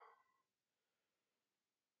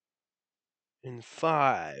In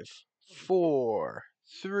five, four,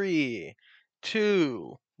 three,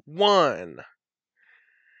 two, one.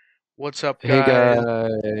 What's up, Hey guys?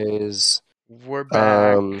 guys, We're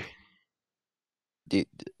back. um, d-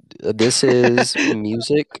 this is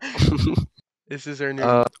music. This is our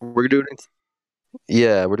new. We're doing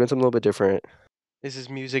yeah, we're doing something a little bit different. This is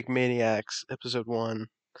Music Maniacs, episode 1.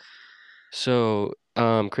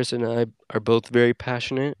 Chris and I are both very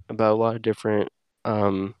passionate about a lot of different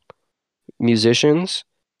um musicians.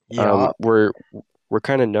 Yup. We're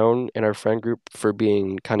kind of known in our friend group for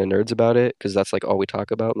being kind of nerds about it because that's like all we talk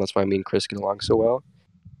about, and that's why me and Chris get along so well.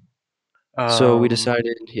 So we Um.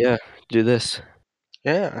 decided, yeah, do this.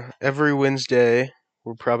 Yeah. Every Wednesday,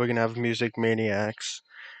 we're probably gonna have Music Maniacs,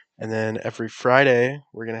 and then every Friday,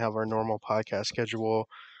 we're gonna have our normal podcast schedule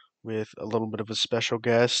with a little bit of a special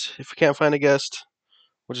guest. If we can't find a guest,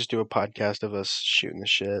 we'll just do a podcast of us shooting the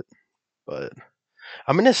shit. But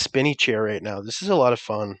I'm in a spinny chair right now. This is a lot of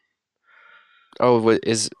fun. Oh,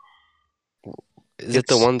 is it the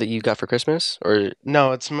It's one that you got for Christmas or?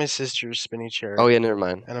 No, it's my sister's spinny Oh chair, yeah, never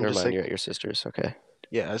mind. and I'm Never just mind. like, You're at your sister's. Okay.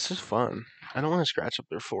 yeah, this is fun. I don't want to scratch up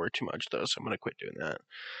their floor too much though, so I'm gonna quit doing that.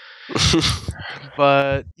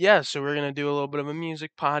 But yeah, so we're gonna do a little bit of a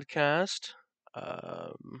music podcast,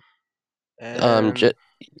 um, J and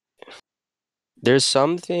There's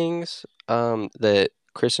some things that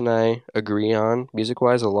Chris and I agree on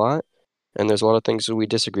music-wise a lot, and there's a lot of things that we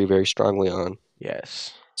disagree very strongly on.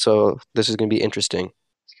 yes, So this is gonna be interesting.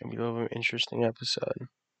 it's gonna be a little bit of an interesting episode.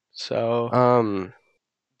 So, Um,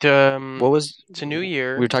 um, what was it's a new we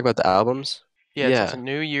were year. talking about the albums? Yeah, it's a Yeah.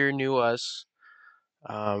 new year, new us.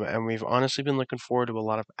 And we've honestly been looking forward to a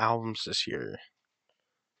lot of albums this year.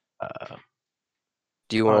 Uh,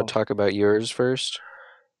 Do you want oh, to talk about yours first?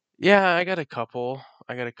 Yeah, I got a couple.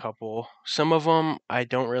 I got a couple. Some of them I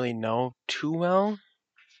don't really know too well,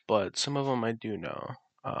 but some of them I do know.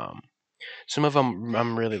 Um, some of them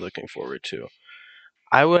I'm really looking forward to.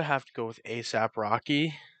 I would have to go with ASAP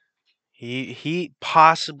Rocky. He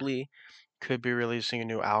possibly could be releasing a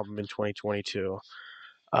new album in 2022.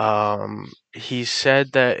 He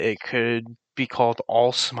said that it could be called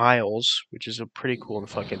All Smiles, which is a pretty cool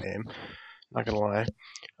fucking name. Not gonna lie.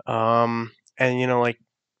 And like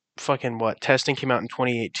fucking what testing came out in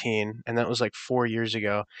 2018, and that was like 4 years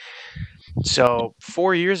ago. So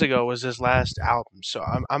 4 years ago was his last album. So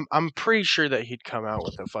I'm pretty sure that he'd come out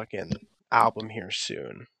with a fucking album here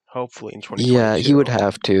soon, hopefully in Yeah, he would 2022.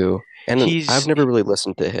 have to. And I've he's never really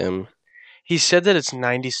listened to him. he said that it's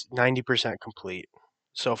 90% complete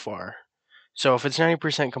so far. So if it's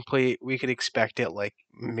 90% complete, we could expect it like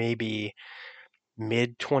maybe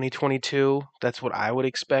mid 2022. That's what I would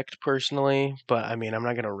expect personally, but I mean, I'm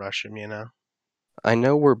not going to rush him. I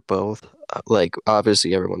know we're both like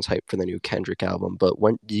obviously everyone's hyped for the new Kendrick album, but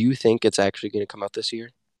when do you think it's actually going to come out this year?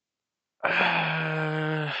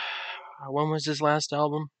 Uh, when was his last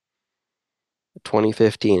album?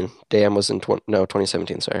 2015. Damn was in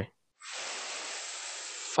 2017, sorry.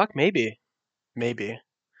 Fuck, maybe.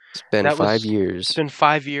 It's been That five was. It's years. been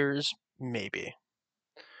 5 years, maybe.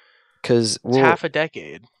 Cause It's well, half a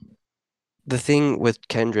decade. the thing with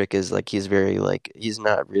Kendrick is like he's very like he's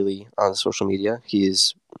not really on social media.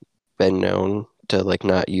 He's been known to like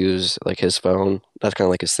not use like his phone. That's kind of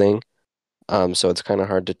like his thing. So it's kind of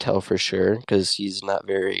hard to tell for sure because he's not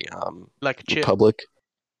very Like a chip. public.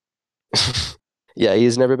 Yeah,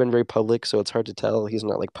 he's never been very public, so it's hard to tell. He's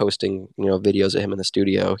not like posting, videos of him in the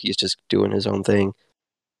studio. He's just doing his own thing.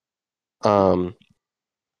 Um,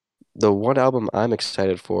 the one album I'm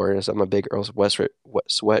excited for is I'm a big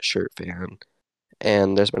Sweatshirt fan,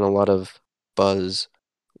 and there's been a lot of buzz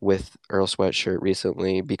with Earl Sweatshirt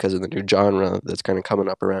recently because of the new genre that's kind of coming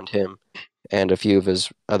up around him and a few of his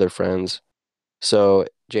other friends. So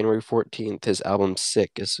January 14th, his album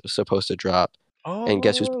Sick is supposed to drop, and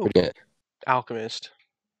guess who's Oh, putting it? Alchemist.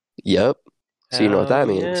 Yep. So you know what Hell that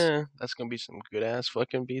means. yeah. That's gonna be some good ass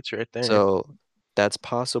fucking beats right there. So that's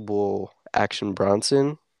possible Action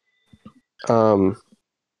Bronson um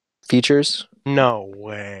features No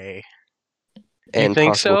way. You and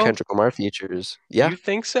think possible so? Kendrick Lamar features. Yeah, You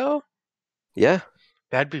think so? yeah.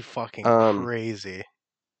 That'd be fucking Um, crazy.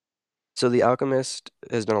 so The Alchemist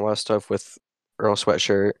has done a lot of stuff with Earl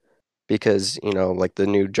Sweatshirt because, like the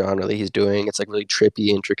new genre that he's doing, it's like really trippy,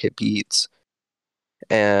 intricate beats.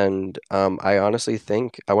 And I honestly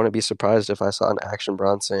think I wouldn't be surprised if I saw an Action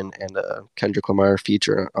Bronson and a Kendrick Lamar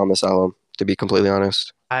feature on this album, to be completely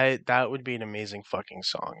honest. That would be an amazing fucking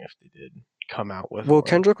song if they did come out with Well, one.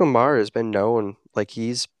 Kendrick Lamar has been known, like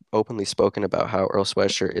he's openly spoken about how Earl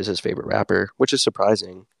Sweatshirt is his favorite rapper, which is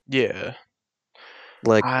surprising. Yeah.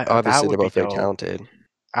 Like, That obviously they're would be both very dope. talented.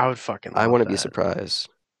 I would fucking I love wouldn't be that. surprised.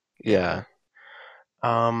 Yeah.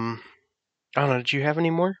 Yeah. Um, I don't know. Did you have any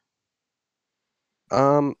more?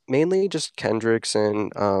 Mainly just Kendrick's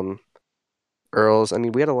and Earl's. I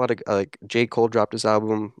mean, we had a lot of like J. Cole dropped his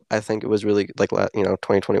album. I think it was really like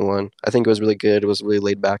 2021. I think it was really good. It was really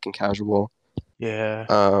laid back and casual. Yeah.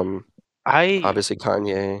 Um, I Obviously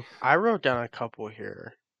Kanye. I wrote down a couple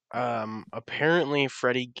here. Apparently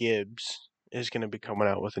Freddie Gibbs is going to be coming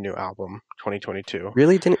out with a new album, 2022.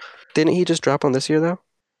 Really didn't he just drop one this year though?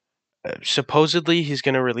 Supposedly he's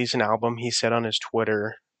going to release an album. He said on his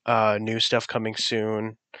Twitter, new stuff coming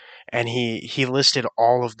soon, and he listed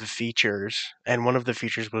all of the features, and one of the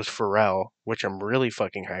features was Pharrell, which I'm really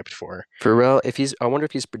fucking hyped for. Pharrell, if he's I wonder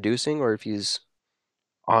if he's producing or if he's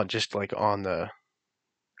On just like on the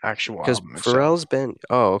actual because album itself. Pharrell's been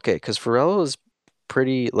okay, because Pharrell is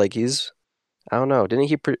pretty like he's I don't know. Didn't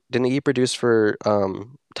he produce for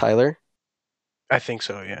Tyler? I think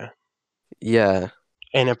so, yeah. Yeah,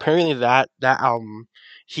 And apparently that album,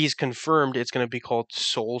 he's confirmed it's going to be called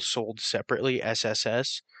Soul Sold Separately,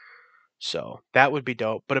 SSS. So that would be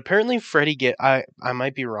dope. But apparently Freddie Gibbs, I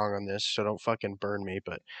might be wrong on this, so don't fucking burn me.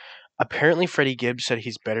 But apparently Freddie Gibbs said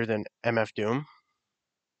he's better than MF Doom.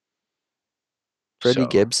 Freddie So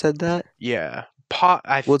Gibbs said that. yeah, pot.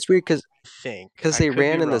 Well, it's weird Think because I they could be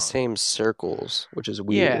ran in the wrong. same circles, which is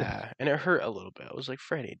weird. Yeah, and it hurt a little bit. I was like,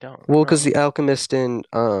 Freddie, don't Well, because no. the Alchemist and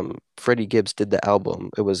Freddie Gibbs did the album.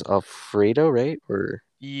 It was Alfredo, right? Or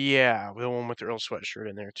Yeah, the one with the Earl sweatshirt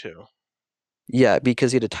in there too. yeah,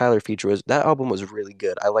 because he had a Tyler feature. Was that album was really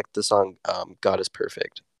good. I liked the song "God Is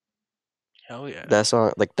Perfect." Hell yeah. That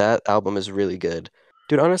song, like that album, is really good.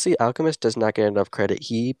 Dude, honestly, Alchemist does not get enough credit.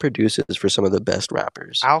 He produces for some of the best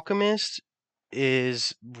rappers. Alchemist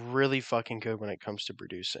is really fucking good when it comes to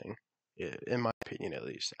producing, in my opinion at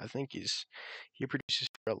least. I think he produces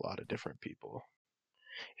for a lot of different people.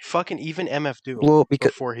 Fucking even MF Doom Well,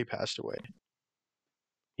 because before he passed away.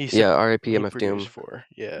 He said yeah, R.I.P. he MF produced Doom. for.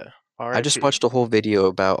 Yeah. I just R.I.P. watched a whole video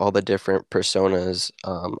about all the different personas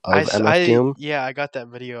of MF Doom. Yeah, I got that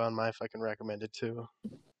video on my fucking recommended too.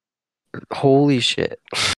 Holy shit.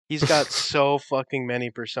 He's got so fucking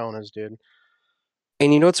many personas, dude.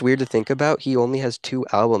 And you know what's weird to think about? He only has two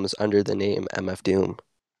albums under the name MF Doom.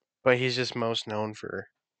 But he's just most known for.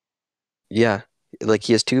 Yeah. Like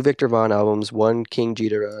he has two Victor Vaughn albums, one King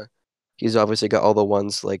Ghidorah. He's obviously got all the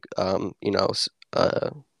ones like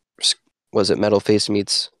s- was it Metal Face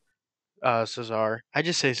meets Cesar. I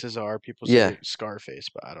just say Cesar. People yeah, say Scarface,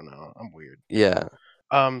 but I don't know. I'm weird. yeah.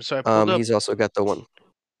 So He's also got the one.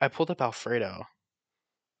 I pulled up Alfredo,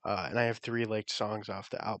 and I have three liked songs off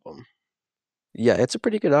the album. Yeah, it's a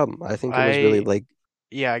pretty good album. I think it was really I like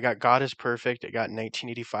Yeah, I got God is Perfect. I got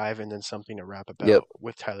 1985, and then something to rap yep. about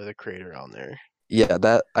with Tyler the Creator on there. Yeah,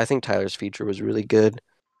 that I think Tyler's feature was really good.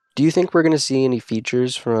 Do you think we're gonna see any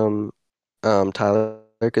features from Tyler?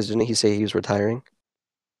 Because didn't he say he was retiring?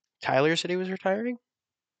 Tyler said he was retiring.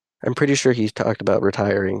 I'm pretty sure he talked about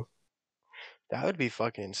retiring. That would be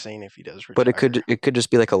fucking insane if he does But retire. it could just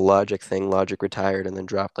be like a Logic thing. Logic retired and then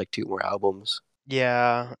dropped like two more albums.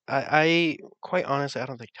 Yeah, I quite honestly, I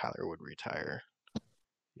don't think Tyler would retire.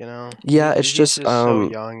 You know, Yeah, it's he's just just so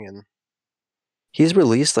young and he's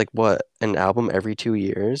released like what an album every 2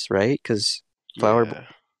 years, right? Because yeah,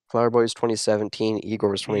 Flower Boy was 2017, Igor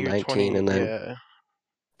was year 2019, 20. and then Yeah.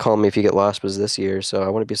 Call Me If You Get Lost was this year. So I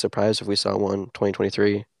wouldn't be surprised if we saw one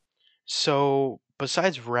 2023. So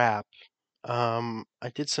besides rap, I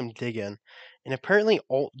did some digging, and apparently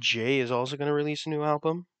Alt J is also going to release a new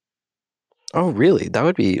album. Oh, really? That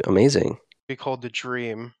would be amazing. Be called The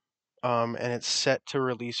Dream, and it's set to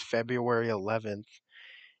release February 11th.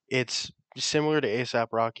 It's similar to ASAP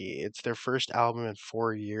Rocky. It's their first album in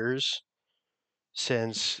 4 years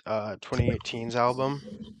since 2018's album,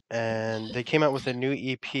 and they came out with a new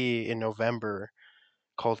EP in November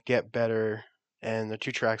called Get Better, and the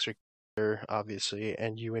two tracks are obviously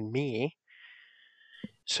and You and Me.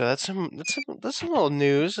 So that's some little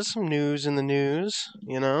news. That's some news in the news,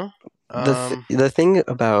 you know. The thing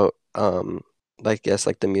about like guess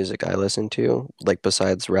like the music I listen to, like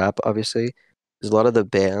besides rap, obviously, is a lot of the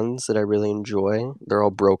bands that I really enjoy, they're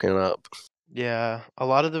all broken up. Yeah, a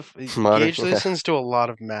lot of Modern, Gage yeah. listens to a lot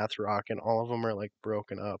of math rock, and all of them are like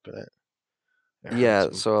broken up, and it hurts Yeah,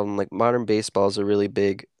 him. so like modern baseball is a really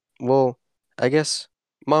big, well, I guess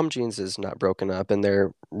Mom Jeans is not broken up and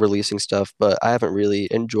they're releasing stuff, but I haven't really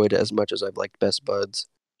enjoyed it as much as I've liked Best Buds.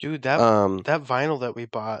 Dude, Um, that vinyl that we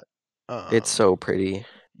bought, it's um, so pretty.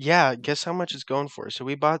 yeah, guess how much it's going for? So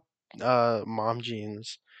we bought Mom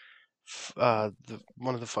Jeans,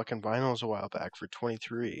 one of the fucking vinyls a while back for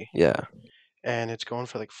 23, Yeah. and it's going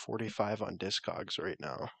for like 45 on Discogs right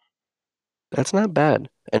now. That's not bad.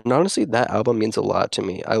 And honestly, that album means a lot to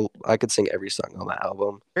me. I could sing every song on that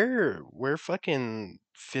album. We're fucking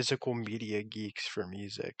physical media geeks for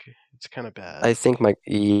music. It's kind of bad. I think my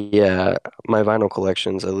vinyl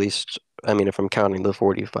collection's at least, I mean, if I'm counting the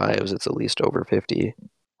 45s, it's at least over 50.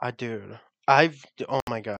 I dude, I've oh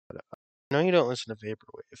my god. I know you don't listen to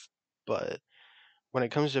vaporwave, but when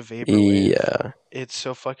it comes to vaporwave, Yeah. it's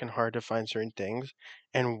so fucking hard to find certain things.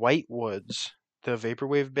 And Whitewoods, the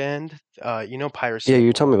vaporwave band, you know Yeah,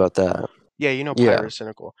 you told Pyrocynical. me about that. Yeah, you know Yeah.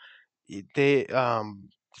 Pyrocynical. They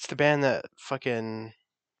it's the band that fucking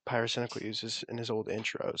Pyrocynical uses in his old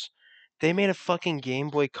intros. They made a fucking Game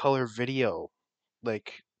Boy Color video,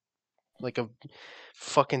 like a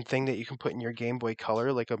fucking thing that you can put in your Game Boy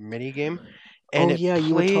Color, like a mini game, and Oh yeah,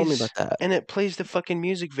 you were telling me about that. it plays the fucking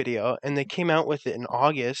music video, and they came out with it in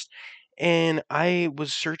August, and I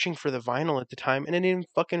was searching for the vinyl at the time, and I didn't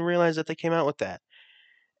fucking realize that they came out with that.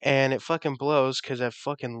 And it fucking blows because I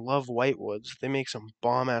fucking love Whitewoods. They make some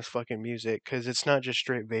bomb ass fucking music because it's not just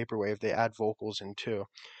straight vaporwave. They add vocals in too,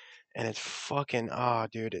 and it's fucking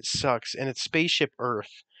dude, it sucks. And it's Spaceship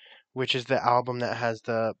Earth, which is the album that has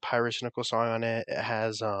the Pyrocynical song on it. It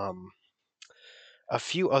has a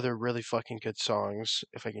few other really fucking good songs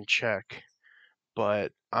if I can check.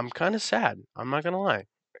 But I'm kind of sad. I'm not gonna lie.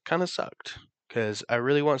 It kind of sucked because I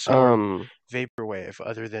really want some more Um, vaporwave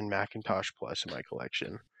other than Macintosh Plus in my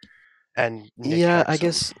collection and Nick yeah, I Hexum.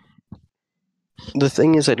 guess the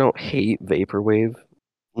thing is I don't hate vaporwave.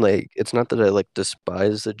 Like, it's not that I like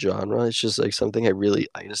despise the genre. It's just like something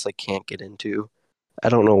I just like can't get into. I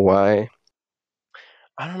don't know why.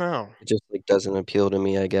 I don't know. It just like doesn't appeal to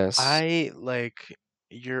me, I guess. I like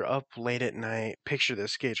you're up late at night. Picture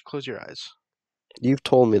this, Gage. Close your eyes. You've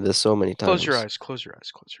told me this so many Close your times. eyes. Close your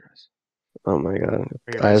eyes. Close your eyes. Oh my God.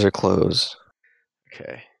 Are your eyes Eyes are open? closed.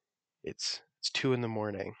 Okay. It's 2 in the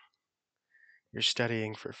morning. You're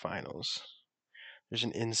studying for finals. There's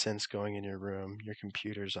an incense going in your room. Your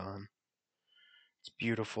computer's on. It's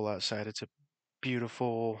beautiful outside. It's a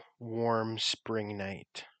beautiful, warm spring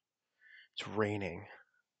night. It's raining,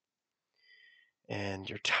 and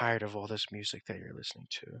you're tired of all this music that you're listening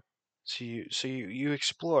to. So you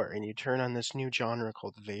explore and you turn on this new genre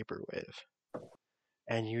called vaporwave,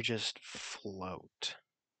 and you just float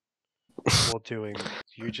while doing.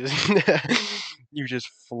 You just you just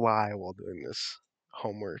fly while doing this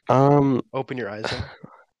homework. Um, Open your eyes now.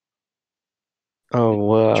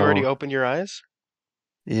 oh Did you already wow. open your eyes?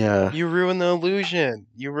 Yeah. You ruined the illusion.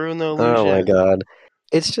 You ruined the Oh my illusion. God.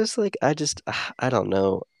 It's just like I don't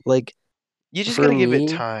know. Like You just for gotta give it me,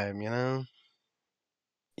 time, you know?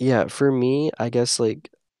 yeah, for me, I guess like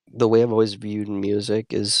the way I've always viewed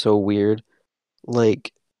music is so weird.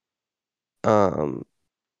 Like, um,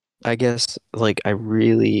 I guess like I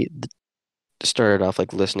really started off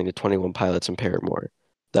like listening to 21 Pilots and Paramore.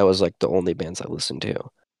 That was like the only bands I listened to.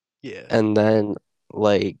 Yeah. And then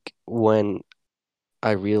like when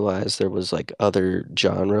I realized there was like other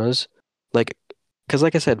genres, like because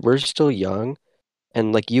like I said, we're still young,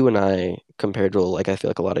 and like you and I, compared to like I feel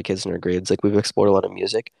like a lot of kids in our grades, like we've explored a lot of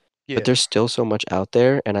music, but Yeah. there's still so much out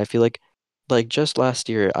there, and I feel like just last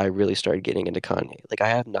year I really started getting into Kanye. Like I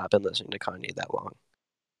have not been listening to Kanye that long.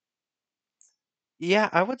 Yeah,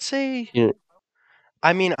 I would say You know,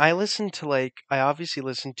 I mean, I obviously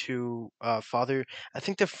listened to Father. I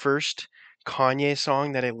think the first Kanye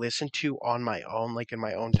song that I listened to on my own, like in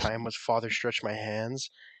my own time, was Father Stretch My Hands,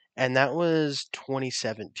 and that was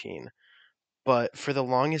 2017. But for the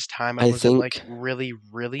longest time I I wasn't like think really,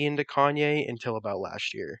 really into Kanye until about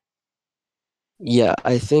last year. yeah,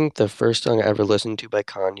 I think the first song I ever listened to by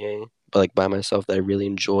Kanye, but like by myself that I really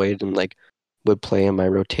enjoyed and like would play in my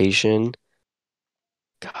rotation,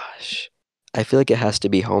 gosh, I feel like it has to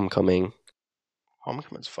be Homecoming.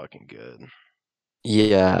 Homecoming's fucking good.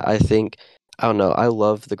 Yeah, I don't know. I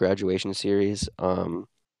love the Graduation series.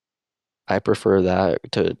 I prefer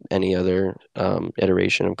that to any other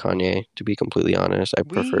iteration of Kanye, to be completely honest. I We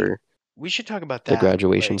prefer we should talk about the that.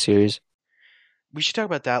 Graduation Like series. we should talk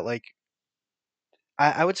about that. Like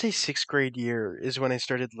I would say sixth grade year is when I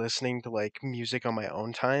started listening to like music on my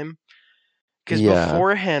own time. Because Yeah.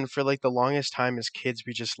 beforehand, for like the longest time as kids,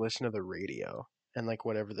 we just listened to the radio and like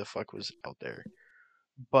whatever the fuck was out there.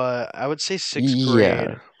 But I would say sixth grade.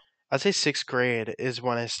 Yeah. I'd say sixth grade is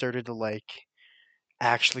when I started to like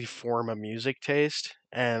actually form a music taste.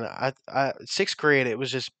 And sixth grade, it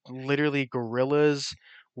was just literally Gorillas,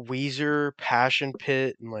 Weezer, Passion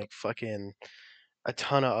Pit, and like fucking a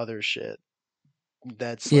ton of other shit.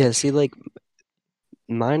 That's Yeah, like, see, like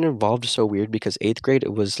mine evolved so weird because eighth grade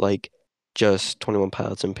it was like just 21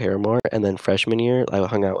 Pilots and Paramore. And then freshman year, I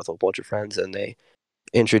hung out with a bunch of friends and they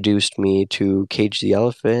introduced me to Cage the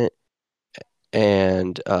Elephant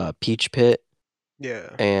and Peach Pit.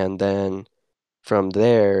 Yeah. And then from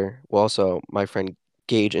there, well, also my friend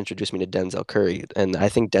Gage introduced me to Denzel Curry. And I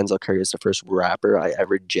think Denzel Curry is the first rapper I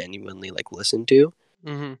ever genuinely like listened to.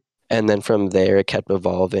 Mhm. And then from there, it kept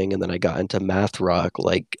evolving. And then I got into math rock,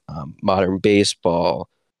 like modern baseball.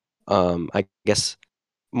 I guess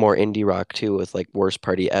more indie rock too, with like Worst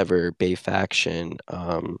Party Ever, Bay Faction,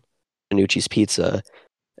 Panucci's Pizza.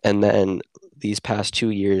 And then these past 2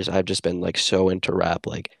 years, I've just been like so into rap.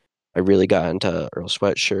 Like I really got into Earl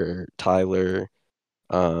Sweatshirt, Tyler,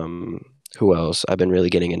 um, who else? I've been really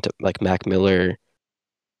getting into like Mac Miller.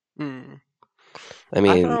 Mm. I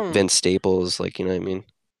I mean, don't. Vince Staples, like, you know what I mean?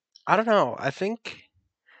 I don't know. I think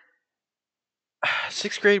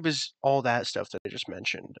sixth grade was all that stuff that I just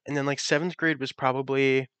mentioned, and then like seventh grade was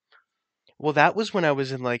probably well, that was when I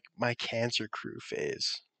was in like my Cancer Crew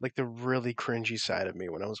phase, like the really cringy side of me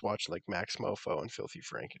when I was watching like Max Mofo and Filthy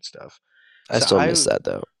Frank and stuff. I So still miss that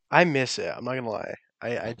though. I miss it. I'm not gonna lie.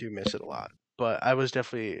 I do miss it a lot. But I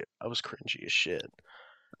was cringy as shit.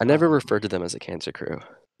 I never Um, referred to them as a cancer crew.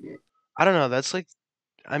 I don't know. That's like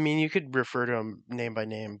I mean, you could refer to them name by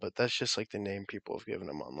name, but that's just like the name people have given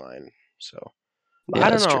them online. So, but Yeah, I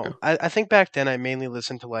don't it's know. true. I think back then I mainly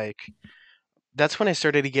listened to like that's when I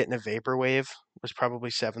started to get into vaporwave. Was probably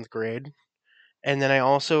seventh grade, and then I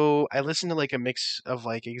listened to like a mix of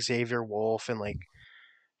like Xavier Wolf and like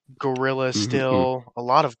Gorilla Hmm. still a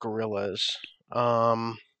lot of Gorillas.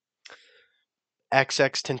 Um,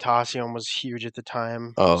 XX Tentacion was huge at the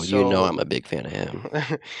time, Oh, you know so I'm a big fan of him.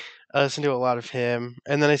 I listened to a lot of him,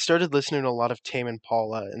 and then I started listening to a lot of Tame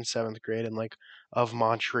Impala in seventh grade, and like of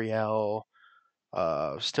Montreal.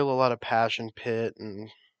 Still a lot of Passion Pit, and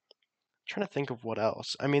trying to think of what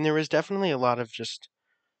else. I mean, there was definitely a lot of just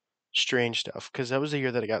strange stuff because that was the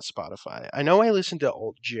year that I got Spotify. I know I listened to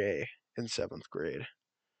Alt J in seventh grade.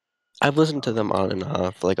 I've listened to Um, them on and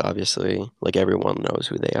off, like obviously, like everyone knows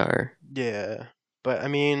who they are. yeah, but I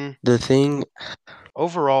mean, The thing,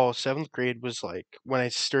 overall, seventh grade was like when I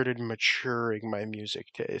started maturing my music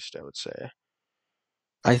taste. I would say.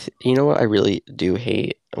 you know what I really do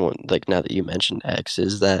hate, like now that you mentioned X,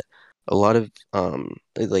 is that a lot of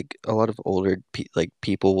like a lot of older like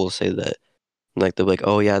people will say that like they're like,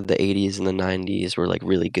 oh yeah, the 80s and the 90s were like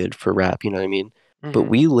really good for rap, you know what I mean? But Hmm.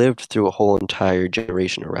 we lived through a whole entire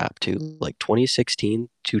generation of rap too. Like 2016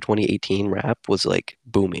 to 2018 rap was like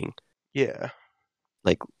booming. Yeah,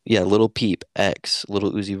 Like yeah, Little Peep, X,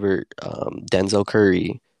 Little Uzi Vert, Denzel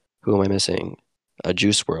Curry, who am I missing?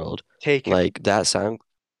 Juice World. Taken. Like that sound,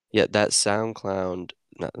 yeah, that SoundCloud,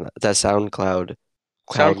 that SoundCloud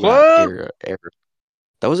cloud rap SoundCloud. era.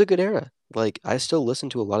 That was a good era. Like I still listen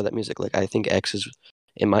to a lot of that music. Like I think X is,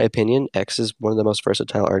 in my opinion, X is one of the most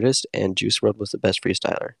versatile artists, and Juice World was the best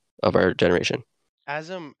freestyler of our generation. As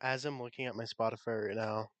I'm looking at my Spotify right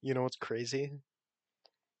now, you know what's crazy?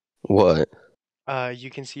 What? You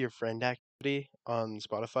can see your friend activity on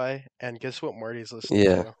Spotify, and guess what Marty's listening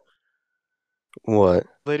Yeah. to? What?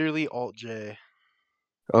 Literally Alt J.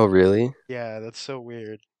 Oh, really? Yeah, that's so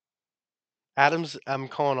weird. Adam's. I'm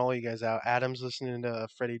calling all you guys out. Adam's listening to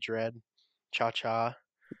Freddie Dredd, Cha Cha.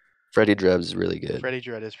 Freddie Drebs is really good. Freddie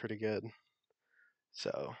Dredd is pretty good.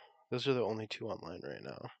 So those are the only two online right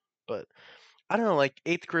now. But I don't know, like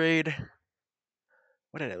eighth grade.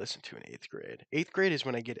 What did I listen to in eighth grade? Eighth grade is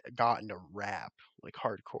when I got into rap, like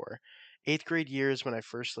hardcore. Eighth grade year is when I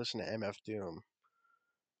first listened to MF Doom.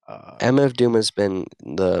 Uh, MF Doom has been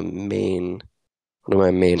the main one of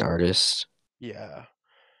my main artists. yeah.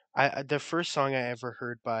 The first song I ever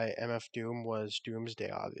heard by MF Doom was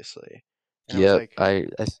Doomsday, obviously, and Yep.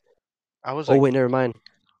 I was Oh like, wait, never mind.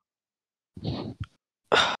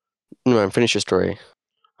 No, I'm finish your story.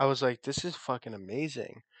 this is fucking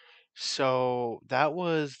amazing. So that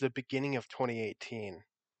was the beginning of 2018.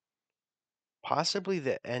 Possibly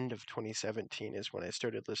the end of 2017 is when I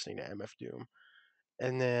started listening to MF Doom.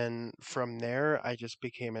 And then from there, I just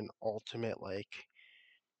became an ultimate, like,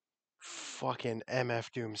 fucking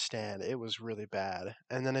MF Doom stan. It was really bad.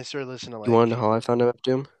 And then I started listening to, You want to know like, how I found MF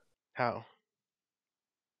Doom? how?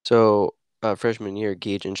 So, freshman year,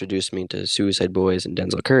 Gage introduced me to Suicide Boys and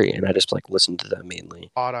Denzel Curry, and I just like listened to them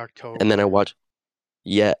mainly. Odd And then I October. watched.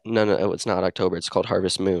 Yeah, no, it's not October. It's called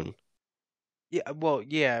Harvest Moon. Yeah, well,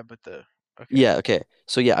 yeah, but the. Okay. Yeah, okay.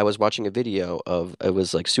 So yeah, I was watching a video of it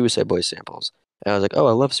was like Suicide Boys samples, and I was like, oh,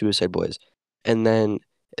 I love Suicide Boys. And then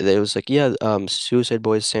it was like, yeah, Suicide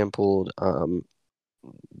Boys sampled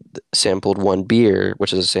one beer,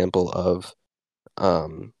 which is a sample of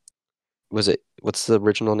um, was it what's the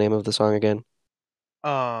original name of the song again?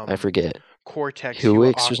 I Um, forget. Cortex, You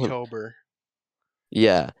Huix or something. October.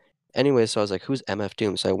 Yeah. Anyway, so I was like, who's MF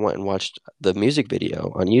Doom? So I went and watched the music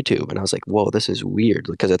video on YouTube, and I was like, whoa, this is weird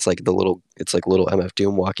because it's like little MF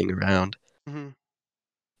Doom walking around. Hmm.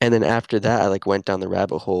 And then after that, I like went down the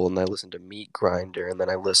rabbit hole and I listened to Meat Grinder, and then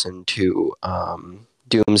I listened to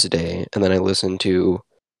Doomsday, and then I listened to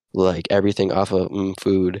like everything off of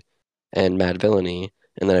Food and Mad Villainy,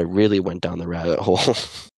 and then I really went down the rabbit hole.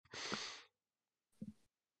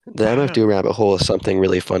 The I MF don't. Doom rabbit hole is something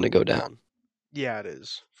really fun to go down. Yeah, it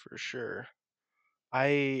is for sure.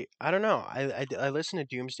 I don't know. I listened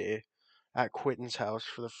to Doomsday at Quentin's house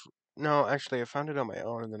for the. No, actually, I found it on my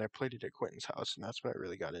own, and then I played it at Quentin's house, and that's when I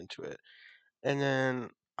really got into it. And then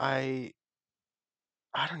I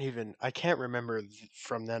I don't even I can't remember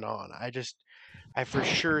from then on. I for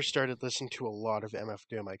sure started listening to a lot of MF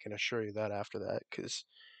Doom. I can assure you that after that, because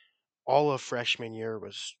all of freshman year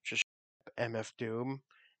was just MF Doom,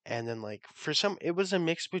 and then like for some it was a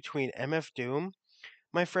mix between MF Doom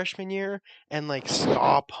my freshman year and like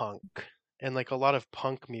ska punk and like a lot of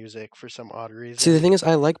punk music for some odd See, the reason. thing is,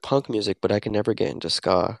 I like punk music, but I can never get into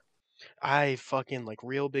ska. I fucking like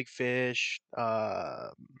Real Big Fish,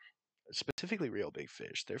 specifically Real Big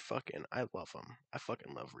Fish. They're fucking I love them. I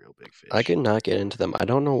fucking love Real Big I Fish. could not get into them. I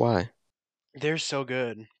don't know why. They're so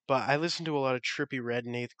good. But I listened to a lot of Trippy Red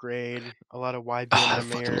in 8th grade, a lot of Oh, YBN I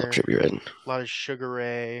fucking love Namir, Trippie Redd. a lot of Sugar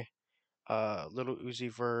Ray, Little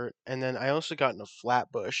Uzi Vert, and then I also got into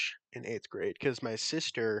Flatbush in 8th grade because my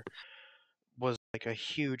sister was like a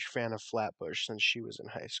huge fan of Flatbush since she was in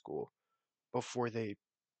high school before they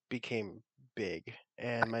became big.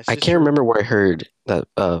 And my I can't sister, remember where I heard that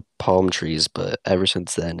palm trees, but ever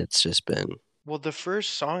since then, it's just been. well, the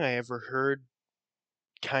first song I ever heard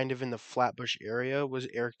kind of in the Flatbush area was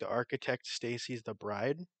Eric the Architect Stacy's The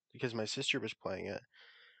Bride because my sister was playing it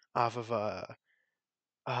off of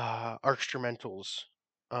Instrumentals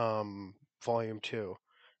volume 2.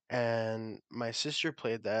 And my sister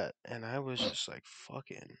played that and I was just like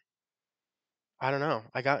fucking I don't know.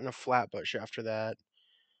 I got into Flatbush after that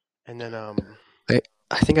and then I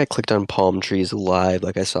I think I clicked on palm trees live.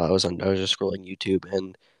 Like I was just scrolling YouTube,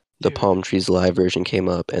 and the dude, palm trees live version came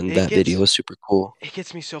up, and it that video gets was super cool. it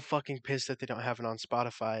gets me so fucking pissed that they don't have it on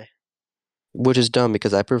Spotify. Which is dumb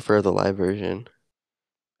because I prefer the live version.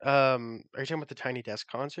 Are you talking about the Tiny Desk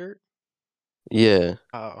concert? Yeah.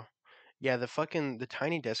 Oh, yeah, the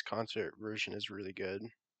Tiny Desk concert version is really good.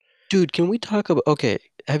 Dude, can we talk about okay,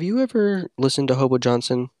 have you ever listened to Hobo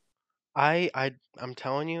Johnson? I'm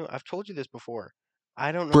telling you, I've told you this before.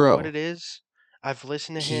 I don't know what Bro, it is. I've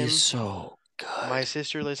listened to he is him. so My good.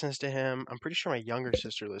 sister listens to him. I'm pretty sure my younger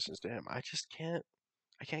sister listens to him. I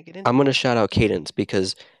can't get I'm into gonna it. shout out Cadence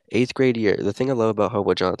because eighth grade year, the thing I love about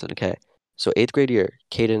Hobo Johnson, okay. So eighth grade year,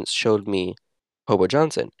 Cadence showed me Hobo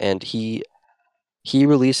Johnson, and he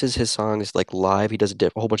releases his songs like live. He does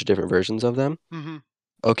a whole bunch of different versions of them. Hmm.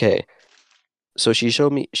 Okay, so she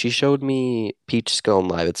showed me Peach Scone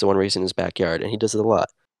live. It's the one where he's in his backyard, and he does it a lot.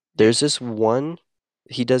 Yeah. There's this one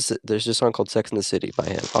there's this song called Sex in the City by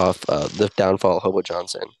him off the Downfall of Hobo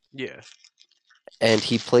Johnson, Yeah. and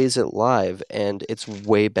he plays it live, and it's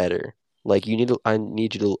way better. Like I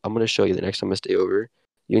need you to I'm gonna show you the next time I stay over.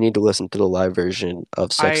 You need to listen to the live version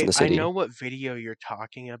of Sex in the I know City. what video you're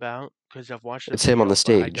talking about because I've watched the It's him on video, the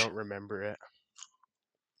but I stage. don't remember it.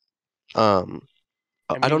 Um,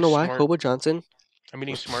 I'm I eating don't know why smart. Hobo Johnson. I'm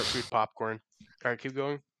eating smart food popcorn. All right, keep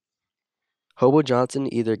going. Hobo Johnson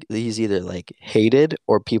he's either like hated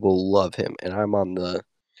or people love him, and I'm on the.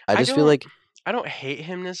 I I just feel don't like I don't hate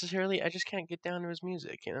him necessarily. I just can't get down to his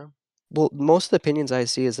music, you know? well, most of the opinions I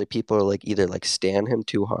see is like people are like either like stan him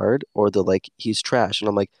too hard or they're like he's trash, and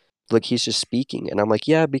I'm like he's just speaking, and I'm like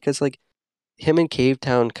yeah because like him and Cave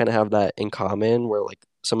Town kind of have that in common where like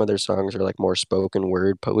some of their songs are like more spoken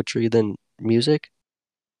word poetry than music.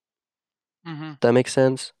 Hmm. That makes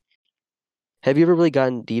sense. Have you ever really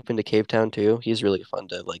gotten deep into Cave Town too? He's really fun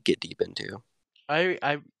to like get deep into.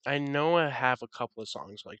 I know I have a couple of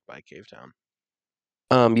songs like by Cave Town.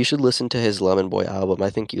 You should listen to his Lemon Boy album. I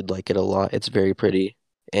think you'd like it a lot. It's very pretty,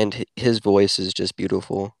 and his voice is just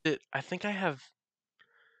beautiful. I think I have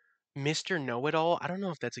Mr. Know It All. I don't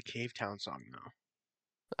know if that's a Cave Town song though.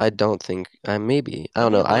 I don't think maybe I Let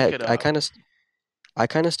don't me know. look it I up. kind of I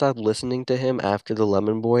kind of stopped listening to him after the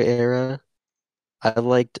Lemon Boy era. I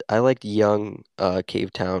liked young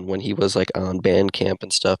Cave Town when he was like on Bandcamp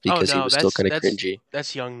and stuff Oh because he no, was still kind of cringy.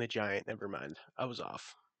 that's Young the Giant. Never mind. I was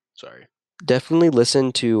off. Sorry. Definitely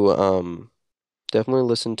listen to definitely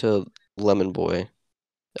listen to Lemon Boy.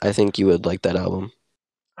 I think you would like that album.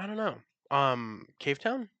 I don't know. Cave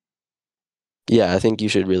Town? Yeah, I think you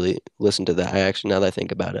should really listen to that. I actually, now that I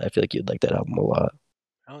think about it, I feel like you'd like that album a lot.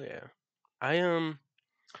 Oh yeah.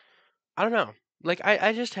 I don't know. Like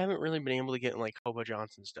I just haven't really been able to get in like Hobo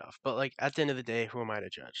Johnson stuff. But like at the end of the day, who am I to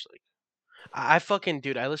judge? Like I fucking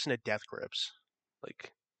dude, I listen to Death Grips.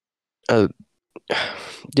 Like Uh,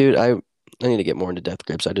 dude, I need to get more into Death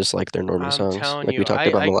Grips. I just like their normie I'm songs, telling like we you, talked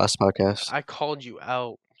about in the last podcast. I called you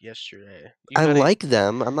out yesterday. I like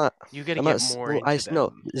them. You gotta I'm not. get more Well, into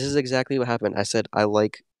no. them. This is exactly what happened. I said I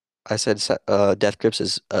like. I said Death Grips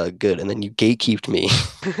is good, and then you gatekeeped me.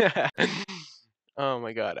 Oh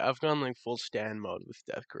my god, I've gone like full stand mode with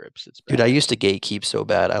Death Grips. It's Dude, I bad. used to gatekeep so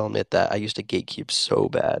bad. I'll admit that. I used to gatekeep so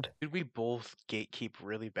bad. Dude, we both gatekeep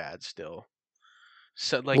really bad still.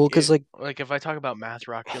 So like Well, cause it like, like if I talk about math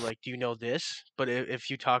rock, you're like, do you know this? But if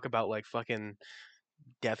you talk about like fucking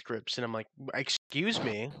Death Grips, and I'm like, excuse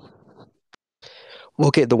me. well,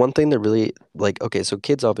 okay, the one thing that really like, okay, so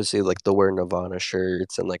kids obviously like they'll wear Nirvana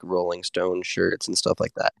shirts and like Rolling Stone shirts and stuff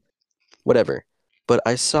like that. Whatever. But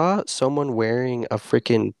I saw someone wearing a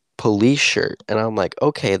freaking police shirt, and I'm like,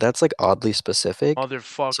 okay, that's like oddly specific.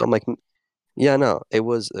 So Motherfucker. I'm like, yeah, no, it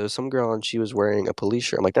was some girl and she was wearing a police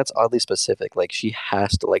shirt. I'm like, that's oddly specific. Like she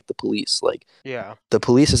has to like the police. Like Yeah. the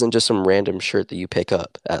police isn't just some random shirt that you pick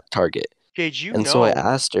up at Target. Gage, And so I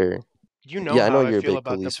asked her, you know yeah, I how know I you're a feel big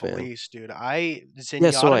about the police fan. police, dude. I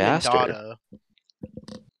Yeah, so Zenyatta I asked her. Mindada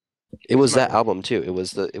It is was my that album too. It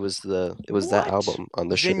was that what? album on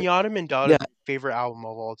the shirt. Zenyatta Mindada Yeah, is my favorite album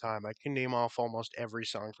of all time. I can name off almost every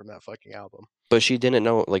song from that fucking album. but she didn't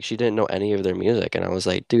know any of their music, and I was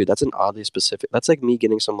like, dude, that's an oddly specific. That's like me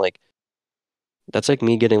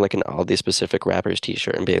getting like an oddly specific rapper's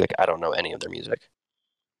t-shirt and being like, I don't know any of their music.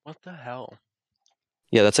 What the hell?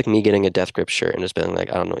 Yeah, that's like me getting a Death Grip shirt and just being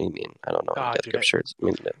like, I don't know what you mean. I don't know any God, Death dude, Grip shirts. I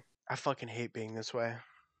mean, I fucking hate being this way.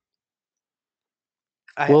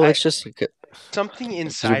 well, I it's just because something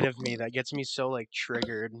inside of me that gets me so like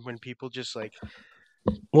triggered when people just like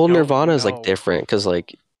well, don't Nirvana is like know. different because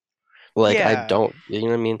like I Yeah, don't, you know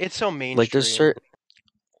what I mean? it's so Like mainstream.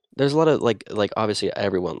 there's a lot of like obviously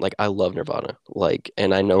everyone like I love Nirvana like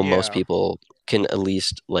and I know most Yeah, people can at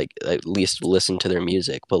least listen to their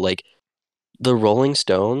music, but like the Rolling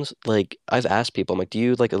Stones, like I've asked people, I'm like, do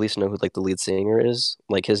you like at least know who like the lead singer is?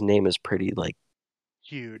 Like his name is pretty like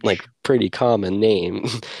huge. pretty common name.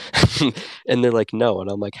 And they're like, no. And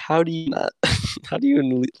I'm like, how do you not how do you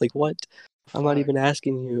even like what? I'm not Fuck. even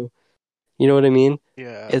asking you. You know what I mean?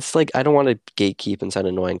 Yeah, It's like I don't want to gatekeep and sound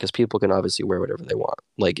annoying because people can obviously wear whatever they want.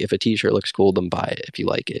 Like if a t-shirt looks cool, then buy it if you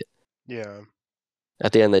like it. yeah.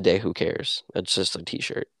 At the end of the day, who cares? It's just a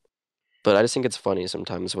t-shirt. But I just think it's funny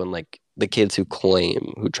sometimes when like the kids who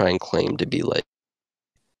try and claim to be like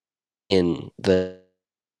in the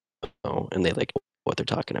and they like what they're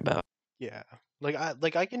talking about. Yeah.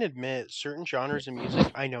 Like I can admit certain genres of music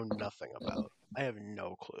I know nothing about. I have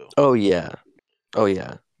no clue. Oh yeah. Oh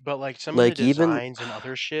yeah. But like some of the Like even designs and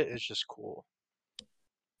other shit is just cool.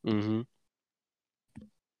 hmm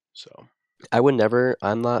So,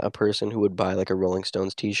 I'm not a person who would buy like a Rolling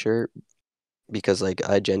Stones t-shirt because like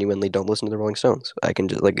I genuinely don't listen to the Rolling Stones. I can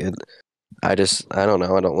just I don't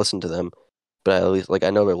know, I don't listen to them, but at least like I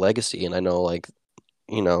know their legacy and I know like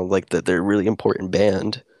like that they're a really important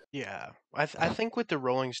band. yeah. I think with the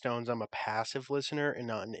Rolling Stones I'm a passive listener and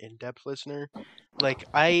not an in-depth listener. Like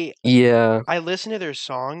Yeah, I listen to their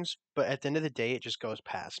songs, but at the end of the day it just goes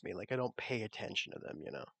past me. Like I don't pay attention to them,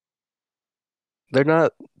 you know.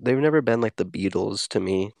 they've never been like the Beatles to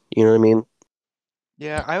me. You know what I mean?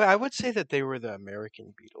 Yeah, I would say that they were the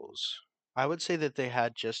American Beatles. I would say that they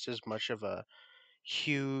had just as much of a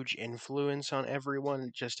huge influence on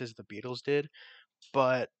everyone just as the Beatles did,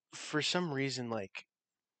 but for some reason like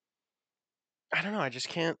I don't know, I just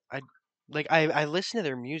can't I listen to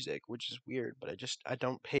their music, which is weird, but I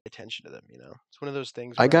don't pay attention to them, you know. It's one of those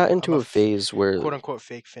things I where got I'm into a a phase where quote unquote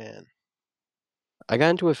fake fan.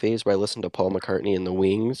 I listened to Paul McCartney and the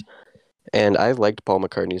Wings, and I liked Paul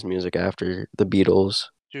McCartney's music after the Beatles.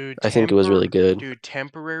 I think it was really good. Dude,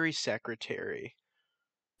 Temporary Secretary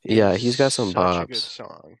Yeah, is he's got some such a good bops.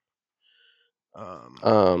 song. Um,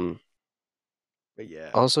 Um, but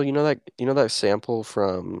yeah. Also, you know that sample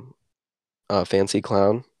from Fancy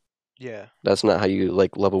Clown? Yeah. That's not how you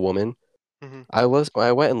like love a woman. Mhm. I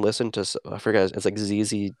went and listened to I forgot it's like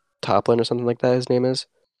ZZ Toplin or something like that his name is.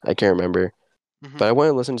 I can't remember. Mhm. But I went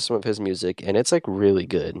and listened to some of his music and it's like really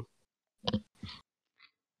good.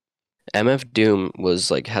 MF Doom was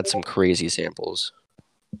like had some crazy samples.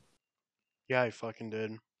 Yeah, I fucking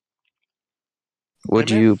did. What'd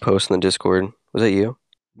you MF post in the Discord? Was that you?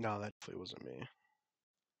 No, that definitely wasn't me.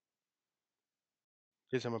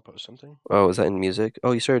 Did someone post something? Oh, was that in music?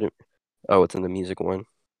 Oh, you started. Oh, it's in the music one.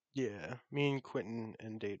 Yeah, me and Quentin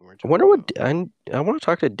and Dayton were I wonder talking what about. I want to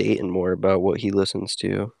talk to Dayton more about what he listens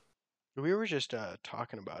to. We were just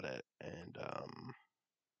talking about it, and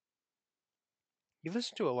he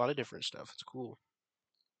listens to a lot of different stuff. It's cool.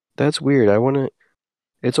 That's weird. I want to.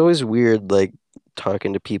 It's always weird, like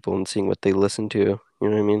talking to people and seeing what they listen to. You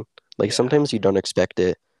know what I mean? Like Yeah. sometimes you don't expect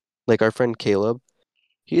it. Like our friend Caleb,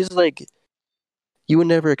 he's like you would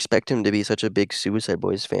never expect him to be such a big Suicide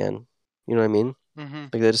Boys fan. You know what I mean?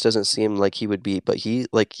 Mhm. Like that just doesn't seem like he would be. But he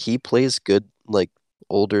plays good like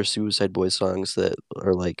older Suicide Boys songs that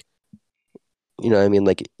are like you know what I mean?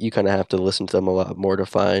 Like you kind of have to listen to them a lot more to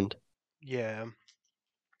find. Yeah.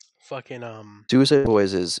 Fucking Suicide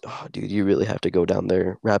Boys is, oh, dude, you really have to go down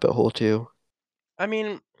their rabbit hole too. I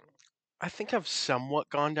mean, I think I've somewhat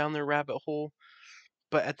gone down the rabbit hole,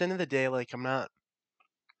 but at the end of the day, like I'm not.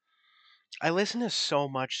 I listened to so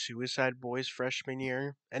much Suicide Boys freshman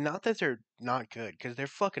year, and not that they're not good, because they're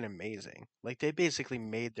fucking amazing. Like they basically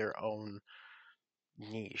made their own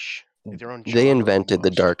niche, like their own They genre invented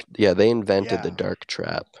the almost. dark, yeah, they invented the Yeah, dark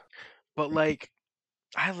trap. but like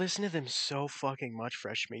I listened to them so fucking much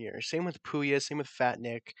freshman year. Same with Puya, same with Fat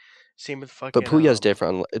Nick, same with But fucking Puya's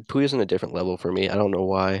different. Puya's in a different level for me. I don't know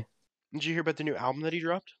why. Did you hear about the new album that he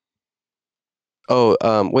dropped? Oh,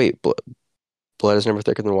 wait, Blood is never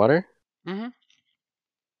thicker than water? Mm-hmm.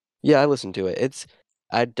 Yeah, I listened to it.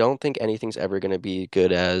 I don't think anything's ever gonna be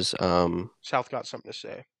good as, South got something to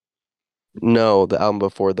say. no, the album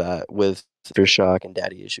before that with Shock and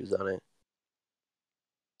Daddy Issues on it.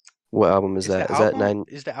 What album is that? Is that nine?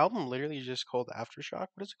 Is the album literally just called Aftershock?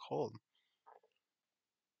 What is it called?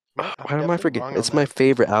 I'm Why am I definitely forgetting? wrong on It's my that.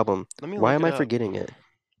 favorite album. Let me Why look am it I up. forgetting it?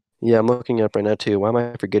 Yeah, I'm looking it up right now too. Why am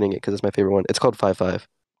I forgetting it? Because it's my favorite one. It's called 5-5.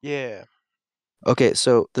 Yeah. Okay,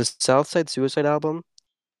 so the Southside Suicide album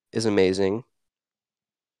is amazing.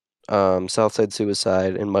 Southside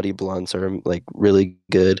Suicide and Muddy Blunts are like really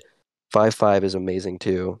good. 5-5 is amazing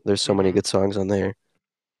too. There's so many Mm-hmm. good songs on there.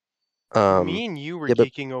 Me Um, and you were yeah, but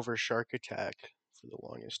geeking over Shark Attack for the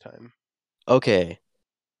longest time. okay.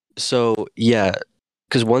 So yeah,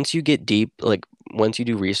 because once you get deep, like once you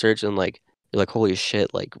do research and like you're like, holy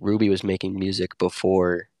shit, like Ruby was making music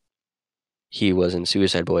before he was in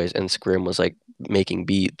Suicide Boys and Scrim was like making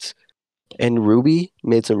beats. And Ruby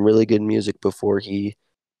made some really good music before he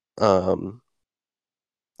um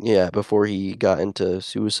yeah, before he got into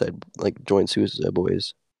Suicide like joined Suicide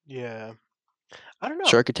Boys. Yeah. I don't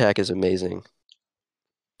know. Shark Attack is amazing.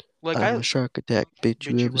 Like I'm a shark attack, bitch.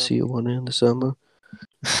 You bitch you ever up. see a one in the summer?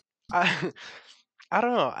 I I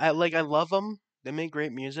don't know. I love them. They make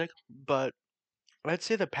great music, but I'd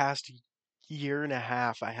say the past year and a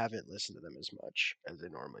half I haven't listened to them as much as I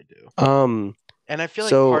normally do. Um, And I feel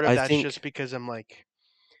like so part of I that's think just because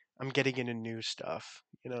I'm getting into new stuff,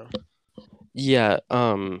 you know. yeah,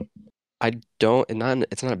 I don't and not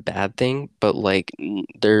it's not a bad thing, but like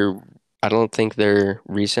they're I don't think their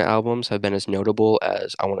recent albums have been as notable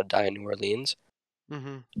as I Want to Die in New Orleans.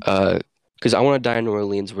 Mhm. Uh, because I Want to Die in New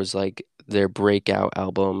Orleans was like their breakout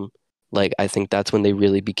album. Like I think that's when they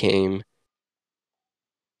really became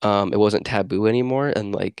it wasn't taboo anymore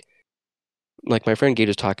and like my friend Gage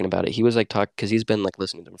was talking about it. He was like because he's been like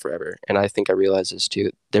listening to them forever, and I think I realized this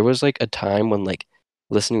too. There was like a time when like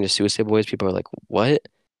listening to Suicide Boys, people are like, "What?"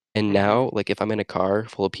 And Mhm. now, like if I'm in a car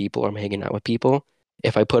full of people or I'm hanging out with people,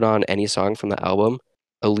 if I put on any song from the album,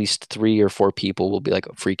 at least 3 or 4 people will be like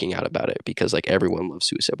freaking out about it because like everyone loves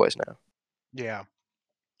Suicide Boys now. Yeah.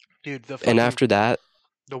 Dude, And after that,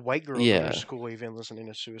 the white girls at our yeah, school even listening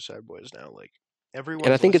to Suicide Boys now. Like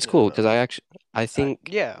and I everyone's think it's listening to cool because them. I think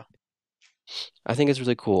Yeah. I think it's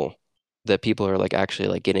really cool that people are like actually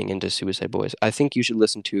like getting into Suicide Boys. I think you should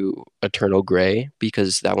listen to Eternal Gray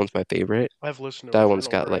because that one's my favorite. I've listened to That one's Eternal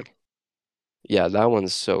got Grey. like yeah, that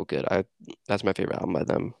one's so good. I That's my favorite album by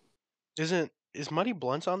them. Is Muddy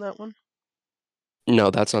Blunts on that one? No,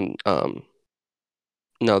 that's on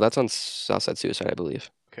no, that's on Southside Suicide, I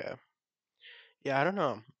believe. Okay. Yeah, I don't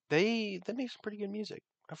know. They make some pretty good music.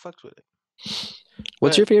 I fucked with it.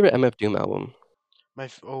 What's But your favorite MF Doom album?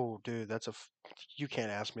 oh dude, you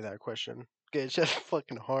can't ask me that question. It's just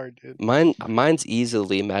fucking hard, dude. Mine's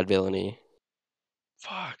easily Mad Villainy.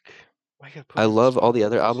 Fuck. Why you gotta put I me on the love all spot the like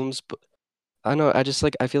other this? albums, but I know I just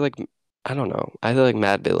like I feel like I don't know. I feel like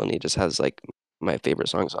Mad Villainy just has like my favorite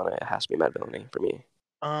songs on it. It has to be Mad Villainy for me.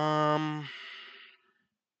 Um,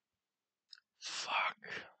 fuck.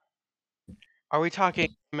 Are we talking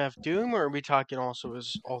MF Doom or are we talking also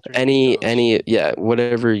his alters egos? Yeah,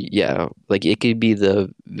 whatever, yeah. Like it could be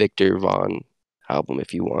the Victor Vaughn album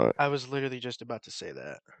if you want. I was literally just about to say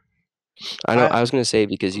that. I know. I I was gonna say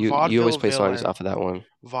because you always Vaudeville play songs Villain. off of that one.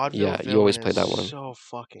 Vaudeville Yeah, you Villain always is play that one. so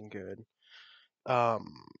fucking good.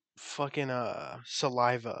 Fucking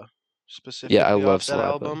Saliva, Yeah, I specifically love off that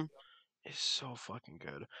Saliva. album, is so fucking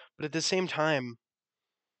good. But at the same time,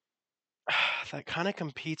 that kind of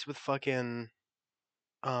competes with fucking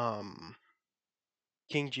um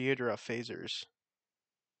King Geidorah Phasers.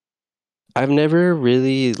 I've never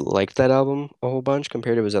really liked that album a whole bunch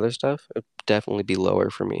compared to his other stuff. It'd definitely be lower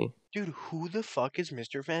for me. Dude, who the fuck is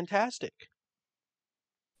Mr. Fantastic?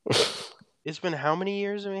 It's been how many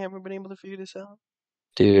years and we haven't been able to figure this out?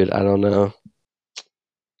 Dude, I don't know.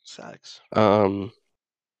 Sucks. Um,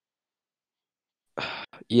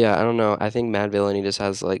 yeah, I don't know. I think Mad Villainy just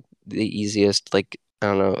has like the easiest, like, I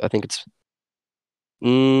don't know. I think it's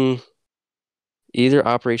mm, either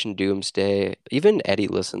Operation Doomsday. Even Eddie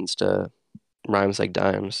listens to Rhymes Like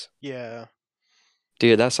Dimes. Yeah,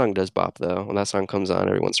 Dude, that song does bop though. When that song comes on,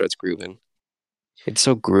 everyone starts grooving. It's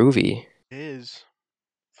so groovy. it is.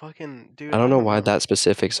 Fucking I dude, don't I know don't why know. that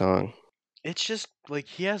specific song. It's just like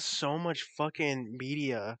he has so much fucking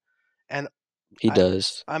media, and He I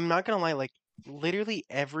does. I'm not gonna lie, like literally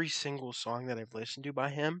every single song that I've listened to by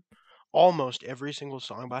him, almost every single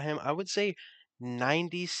song by him, I would say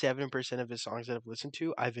 97% of his songs that I've listened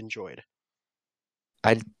to, I've enjoyed.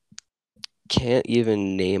 I can't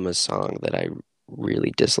even name a song that I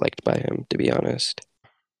really disliked by him, to be honest.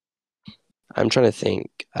 I'm trying to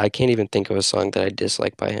think. I can't even think of a song that I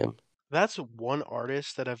dislike by him. That's one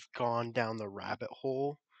artist that I've gone down the rabbit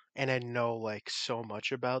hole and I know like so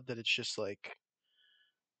much about that it's just like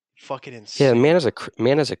fucking Yeah, insane. Man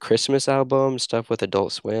has a Christmas album, stuff with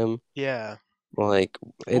Adult Swim. Yeah. Like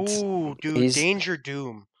it's Ooh, dude, he's Danger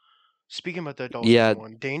Doom. Speaking about the Adult Swim yeah,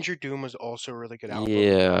 one, Danger Doom was also a really good album.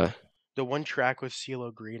 yeah. The one track with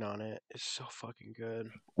CeeLo Green on it is so fucking good.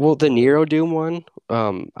 Well, the Nero Doom one,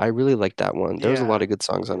 I really like that one. There was a lot Yeah, of good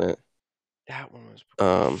songs on it. that one was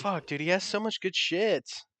Um, fuck, dude. He has so much good shit.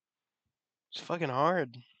 It's fucking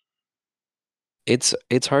hard. it's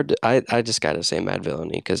hard to I just gotta say Mad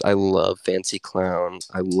Villainy because I love Fancy Clown.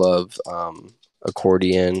 I love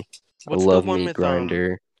Accordion. I What's the love one Meat with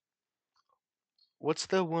Grinder. What's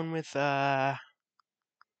the one with fuck,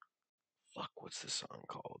 what's the song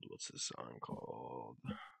called? What's the song called?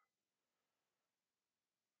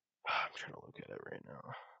 I'm trying to look at it right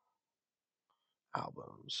now.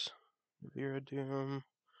 Albums. Vera Doom.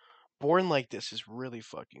 Born Like This is really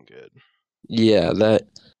fucking good. Yeah, that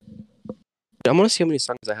I want to see how many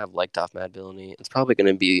songs I have liked off Mad Villainy. It's probably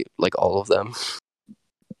gonna be like all of them.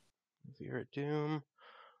 Vera Doom.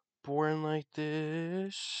 Born Like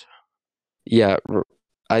This. Yeah,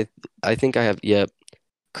 I I think I have. Yeah,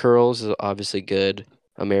 Curls is obviously good.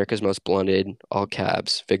 America's Most Blunted, all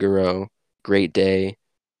caps. Figaro, Great Day.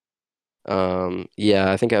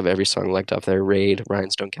 Yeah, I think I have every song liked off there. Raid,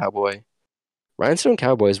 Rhinestone Cowboy. Rhinestone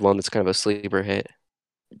Cowboy is one that's kind of a sleeper hit.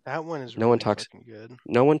 That one is No one really talks. fucking good.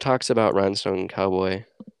 No one talks about Rhinestone Cowboy.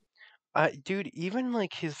 Dude, even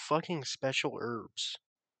like his fucking special herbs.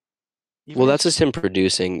 Even Well, that's his just him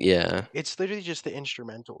producing. Yeah. it's literally just the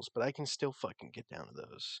instrumentals, but I can still fucking get down to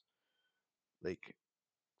those. Like,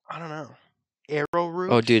 I don't know. Arrow Oh,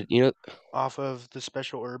 Root dude, you know, off of the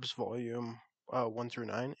Special Herbs volume 1 through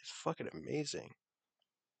 9 is fucking amazing.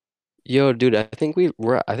 yo, dude, I think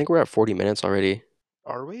we're at 40 minutes already.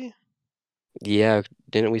 Are we? Yeah,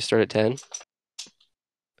 didn't we start at 10?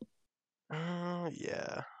 Yeah.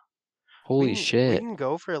 We Holy can we shit. can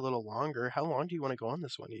go for a little longer. How long do you want to go on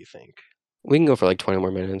this one, do you think? We can go for like 20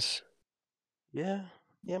 more minutes. Yeah.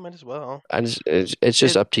 Yeah, might as well. It's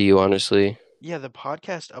just It up to you, honestly. Yeah, the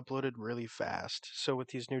podcast uploaded really fast. So with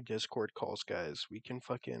these new Discord calls, guys, we can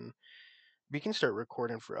start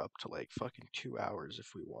recording for up to like fucking 2 hours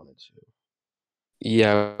if we wanted to.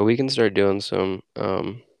 Yeah, we can start doing some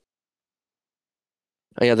oh,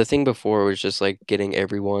 yeah, the thing before was just like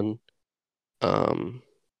um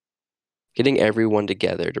getting everyone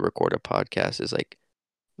together to record a podcast is like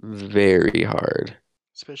very hard.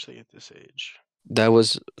 Especially at this age. That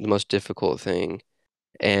was the most difficult thing.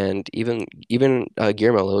 And even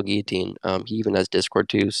Guillermo Little Guillotine, he even has Discord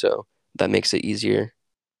too, so that makes it easier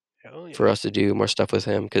Hell for yeah. us to do more stuff with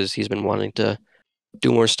him because he's been wanting to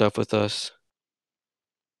do more stuff with us.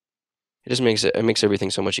 It makes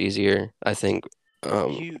everything so much easier. I think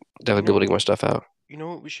You that you would be able to get know more stuff out. you know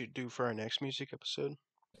what we should do for our next music episode?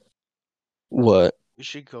 What? We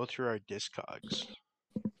should go through our Discogs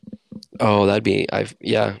Oh, that'd be I've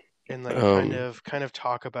yeah. and like Um kind of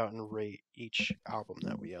talk about and rate each album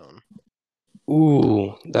that we own.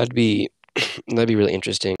 ooh, that'd be really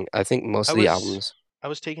interesting. I think most I of the was albums I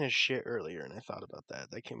was taking a shit earlier and I thought about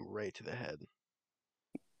that. That came right to the head.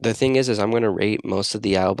 the thing is I'm gonna rate most of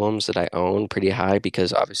the albums that I own pretty high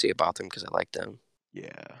because obviously I bought them because I like them.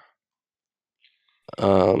 Yeah.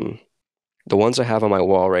 Um, the ones I have on my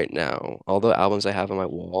wall right now, all the albums I have on my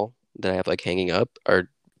wall that I have like hanging up are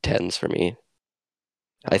tens for me.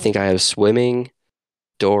 I Hell think I yeah. have Swimming,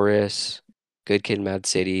 Doris, Good Kid, Mad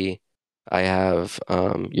City. I have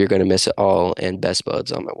You're Gonna Miss It All and Best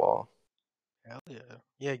Buds on my wall Hell yeah.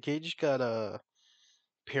 Yeah, Gage got a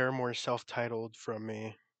Paramore self-titled from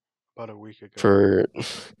me about a week ago. for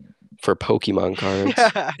for Pokemon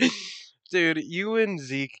cards. Dude, you and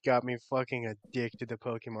Zeke got me fucking addicted to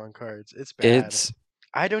Pokemon cards. It's bad. It's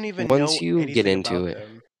I don't even once know you get anything into about it.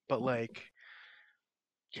 them, but like,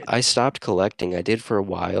 yeah, I stopped collecting. I did for a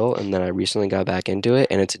while, and then I recently got back into it,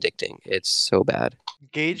 and it's addicting. It's so bad.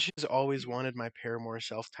 Gage has always wanted my Paramore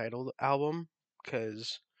self-titled album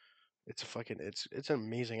because it's an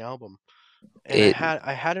amazing album. And It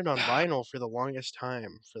I had it on vinyl for the longest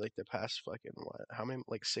time for like the past fucking what, how many,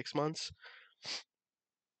 like 6 months?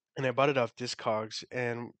 And I bought it off Discogs,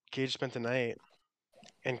 and Gage spent the night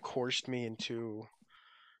and coerced me into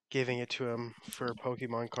giving it to him for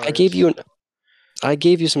Pokemon I gave cards. you I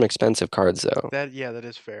gave you some expensive cards though. That yeah, that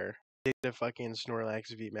is fair. The fucking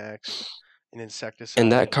Snorlax VMAX, an And that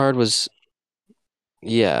insecticide. card was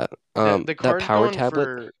yeah, The that card's power going tablet.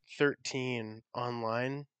 for 13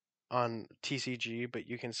 online on TCG, but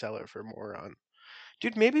you can sell it for more on.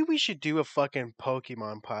 Dude, maybe we should do a fucking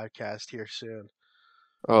Pokemon podcast here soon.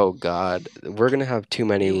 Oh God, we're gonna have too We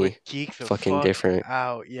would many geek the fucking fuck different.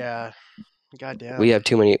 out. Yeah. We Goddamn have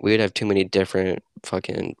too many. We'd have too many different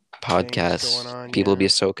fucking things going podcasts. on. People would Yeah. be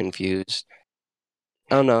so confused.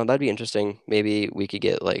 I don't know. That'd be interesting. Maybe we could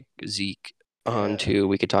get like Zeke on Yeah. too.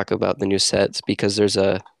 We could talk about the new sets because there's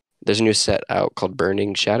a new set out called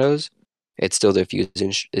Burning Shadows. It's still the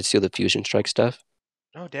Fusion Strike stuff,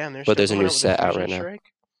 Oh, damn. They're but still there's a coming new out with a set out Fusion right now.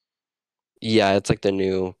 Strike? Yeah, it's like the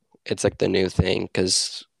new thing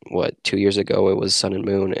because what 2 years ago it was Sun and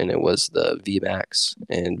Moon and it was the V Max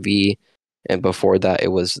and V, and before that it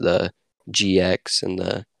was the GX and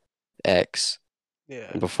the X, and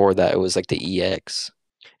Yeah. before that it was like the EX.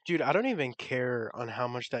 Dude, I don't even care on how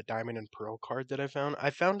much that Diamond and Pearl card that I found. I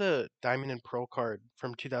found a Diamond and Pearl card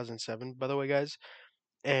from 2007, by the way, guys,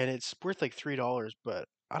 and it's worth like $3, but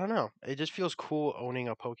I don't know. It just feels cool owning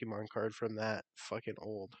a Pokemon card from that fucking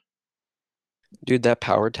old. Dude, that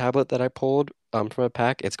power tablet that I pulled from a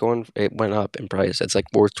pack, it went up in price. It's like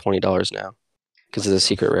worth $20 now because What it's a the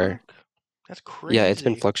secret rare. fuck? That's Yeah, it's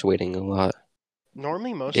been crazy. fluctuating a lot.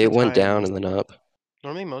 Normally, most of It the went down time, and then up.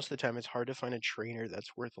 normally most of the time it's hard to find a trainer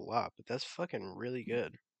that's worth a lot, but that's fucking really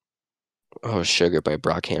good. Oh, Sugar by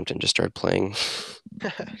Brockhampton just started playing.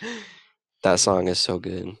 That song is so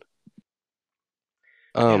good.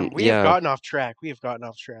 Damn, we have Yeah. gotten off track. We have gotten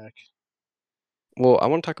off track. Well, I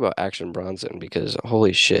want to talk about Action Bronson because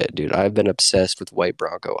holy shit, dude, I've been obsessed with White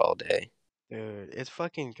Bronco all day. Dude, it's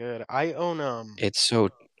fucking good. It's so,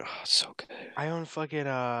 so good. I own fucking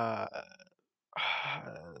the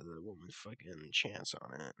woman fucking chance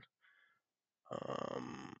on it.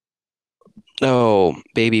 Um Oh,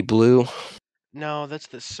 Baby Blue. no, that's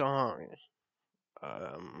the song.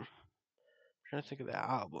 Trying to think of the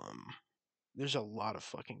album. There's a lot of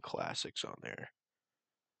fucking classics on there.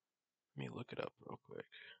 Let me look it up real quick.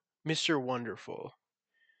 Mr. Wonderful.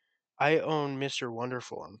 I own Mr.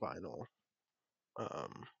 Wonderful on vinyl.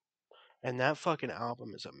 Um and that fucking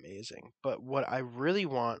album is amazing. But what I really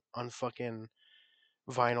want on fucking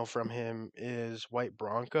vinyl from him is White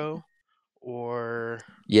Bronco or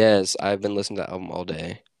Yes, I've been listening to that album all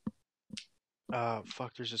day.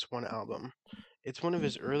 fuck, there's this one album. It's one of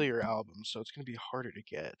his earlier albums, so it's gonna be harder to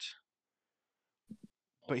get.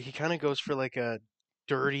 But he kind of goes for like a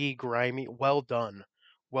dirty, grimy, well done.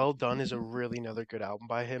 Well Done is a really another good album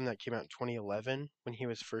by him that came out in 2011 when he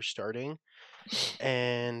was first starting.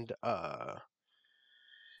 And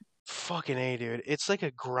fucking A, dude. It's like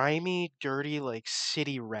a grimy, dirty like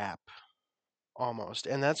city rap almost.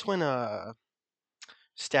 And that's when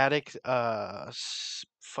Static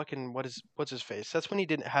fucking what's his face? That's when he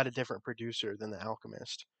didn't had a different producer than The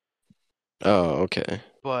Alchemist. Oh, okay.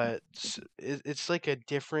 But it's like a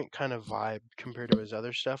different kind of vibe compared to his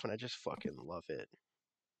other stuff, and I just fucking love it.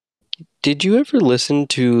 Did you ever listen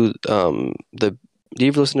to the did you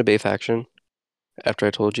ever listen to Bay Faction after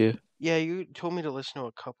I told you? Yeah, you told me to listen to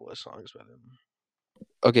a couple of songs by them.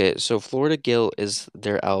 Okay, so Florida Gill is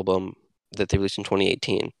their album that they released in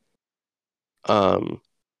 2018. Um,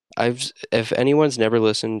 if anyone's never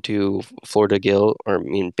listened to Florida Gill or I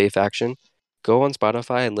mean Bay Faction, go on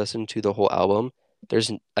Spotify and listen to the whole album.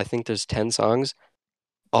 I think there's 10 songs.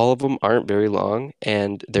 All of them aren't very long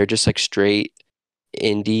and they're just like straight.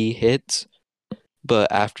 indie hits.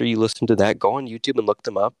 But after you listen to that, go on YouTube and look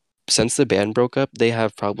them up. Since the band broke up, they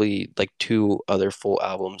have probably like two other full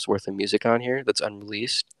albums worth of music on here that's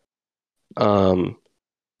unreleased. Um,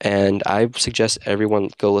 and I suggest everyone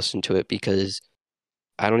go listen to it because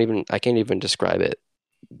I can't even describe it.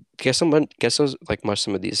 Guess those like much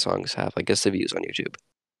some of these songs have. Like guess the views on YouTube.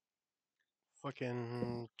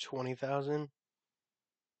 Fucking 20,000.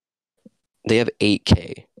 They have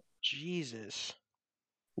 8K. Jesus.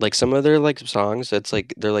 Like some of their like songs, it's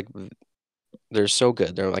like they're so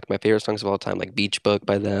good. They're like my favorite songs of all time, like Beach Book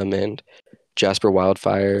by them and Jasper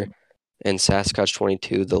Wildfire and Sasquatch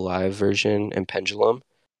 22, the live version, and Pendulum.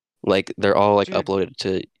 Like they're all like Dude, uploaded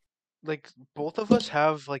to. like both of us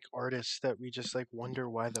have like artists that we just like wonder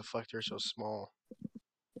why the fuck they're so small.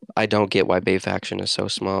 I don't get why Bay Faction is so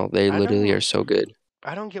small. They I literally are don't so good.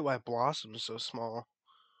 I don't get why Blossom's so small.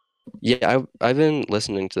 Yeah, I've been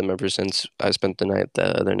listening to them ever since I spent the night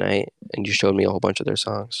the other night, and you showed me a whole bunch of their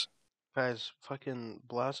songs. Guys, fucking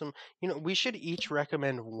Blossom. You know, we should each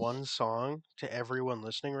recommend one song to everyone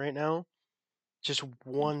listening right now. Just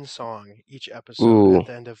one song each episode. Ooh, At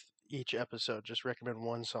the end of each episode, just recommend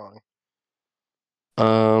one song.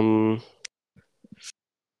 um,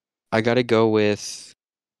 I gotta go with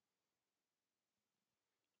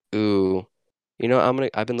ooh.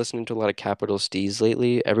 I've been listening to a lot of Capital Steez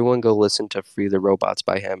lately. Everyone go listen to Free the Robots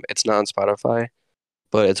by him. It's not on Spotify,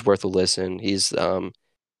 but it's worth a listen.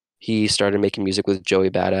 He started making music with Joey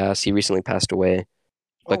Badass. He recently passed away.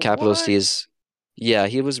 Oh, But Capital what? Steez, yeah,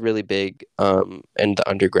 he was really big in the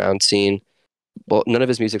underground scene. Well, none of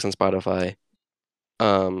his music's on Spotify.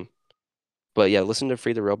 Um, but yeah, listen to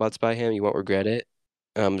Free the Robots by him. You won't regret it.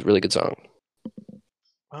 Really good song.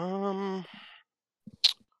 Um,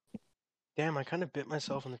 damn, I kind of bit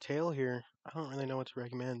myself in the tail here. I don't really know what to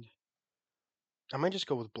recommend. I might just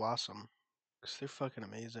go with Blossom, because they're fucking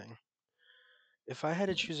amazing. If I had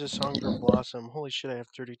to choose a song for Blossom, holy shit, I have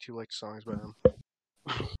 32 like songs by them.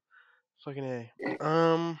 Fucking A.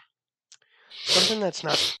 Something that's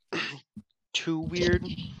not too weird.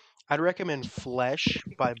 I'd recommend Flesh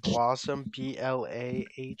by Blossom, Blahsum.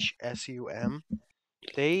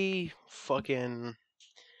 They fucking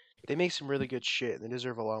they make some really good shit. They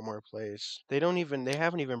deserve a lot more plays. They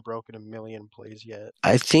haven't even broken 1 million plays yet.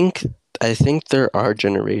 I think I think there are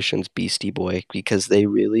generations Beastie Boy because they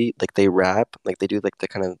really like they rap like they do like the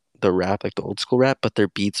kind of the rap like the old school rap, but their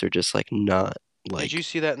beats are just like not Did you like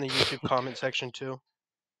see that in the YouTube comment section too?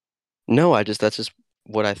 no, I just that's just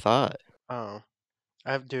what I thought. Oh,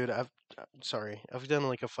 sorry. I've done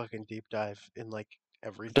like a fucking deep dive in like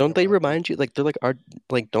everything Don't they about them. remind you like they're like our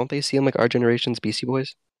like don't they seem like our generation's Beastie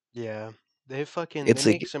Boys? Yeah. They It's make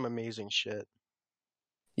like some amazing shit.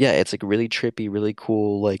 yeah, it's like really trippy, really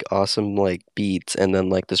cool, like awesome like beats and then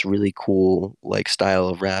like this really cool like style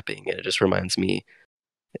of rapping. And it just reminds me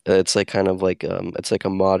it's like kind of like it's like a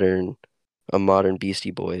modern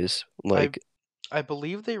Beastie Boys. I Like I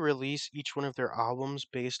believe they release each one of their albums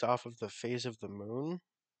based off of the phase of the moon.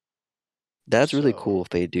 that's really So, cool if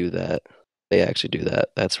they do that. They actually do that.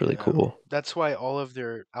 That's really yeah. cool. That's why all of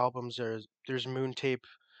their albums there's Moon Tape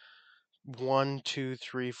 1, 2,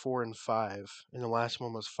 3, 4, and 5. And the last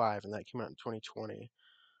one was 5 and that came out in 2020.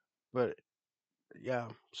 But yeah,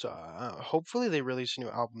 so hopefully they release a new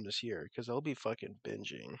album this year cuz they'll be fucking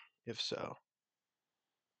binging if so.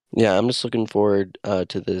 Yeah, I'm just looking forward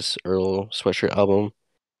to this Earl Sweatshirt album.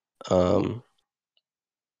 Ooh. Um,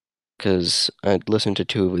 because I listened to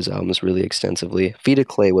two of his albums really extensively. Feet of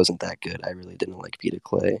Clay wasn't that good. I really didn't like Feet of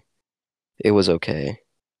Clay. It was okay.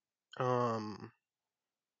 Um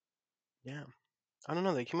yeah. I don't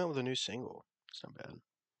know, they came out with a new single. It's not bad.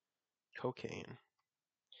 Cocaine.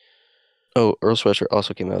 Oh, Earl Sweatshirt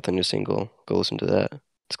also came out with a new single. Go listen to that.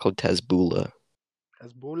 It's called Tazbula.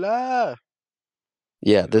 Hezbollah. Let's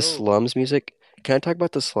Yeah, this go. slums music. Can I talk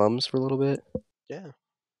about the slums for a little bit? Yeah.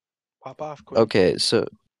 Pop off, Queen. Okay,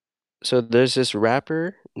 so there's this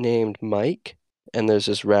rapper named Mike, and there's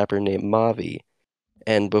this rapper named Mavi.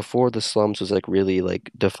 And before the slums was like really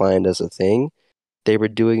like defined as a thing, they were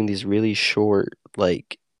doing these really short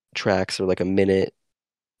like tracks or like a minute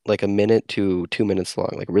to 2 minutes long,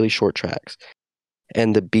 like really short tracks.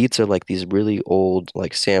 And the beats are like these really old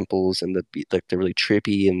like samples, and the beat like they're really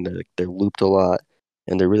trippy and they're looped a lot,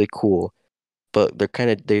 and they're really cool. But they kind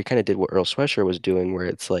of did what Earl Sweatshirt was doing, where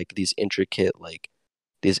it's like these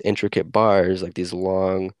intricate bars, like these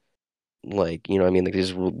long like you know what I mean like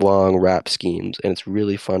these long rap schemes, and it's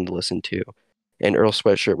really fun to listen to. And Earl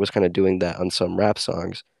Sweatshirt was kind of doing that on some rap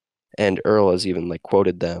songs. And Earl has even like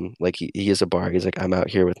quoted them. Like he has a bar. He's like, I'm out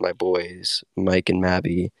here with my boys, Mike and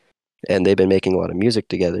Mabby, and they've been making a lot of music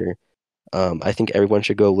together. I think everyone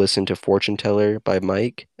should go listen to Fortune Teller by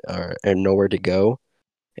Mike and Nowhere to Go.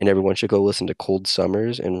 And everyone should go listen to Cold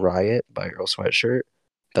Summers and Riot by Earl Sweatshirt.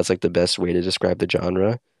 That's like the best way to describe the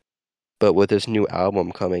genre. But with this new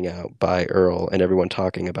album coming out by Earl and everyone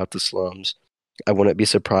talking about the slums, I wouldn't be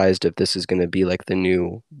surprised if this is going to be like the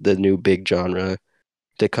new big genre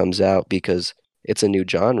that comes out because it's a new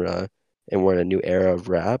genre and we're in a new era of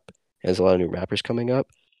rap and there's a lot of new rappers coming up.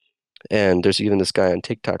 And there's even this guy on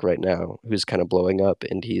TikTok right now who's kind of blowing up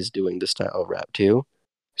and he's doing this style of rap too.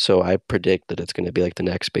 So I predict that it's going to be like the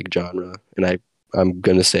next big genre. And I'm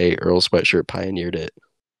going to say Earl Sweatshirt pioneered it.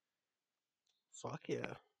 Fuck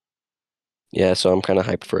yeah. Yeah, so I'm kind of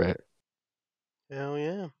hyped for it. Hell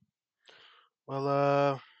yeah.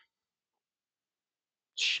 Well,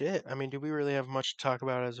 shit. I mean, do we really have much to talk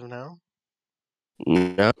about as of now?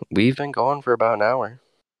 No, we've been going for about an hour.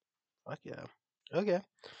 Fuck yeah. Okay.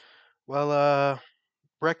 Well,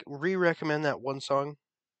 re-recommend that one song,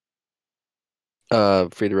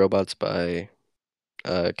 Free the Robots by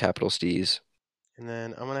Capital Steez. and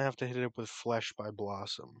then I'm gonna have to hit it up with "Flesh" by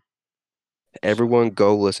Blossom. So Everyone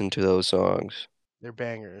go listen to those songs. they're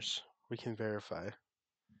bangers. We can verify.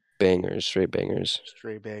 Bangers, straight bangers.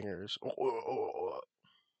 Straight bangers.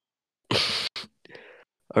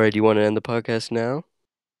 All right, do you want to end the podcast now?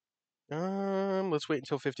 Let's wait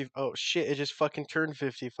until 50. Oh shit! It just fucking turned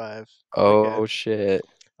 55. Okay. Oh shit.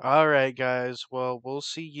 All right, guys. Well, we'll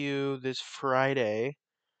see you this Friday.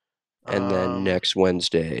 And then Um, next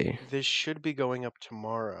Wednesday. this should be going up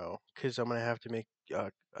tomorrow because I'm gonna have to make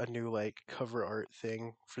a new like cover art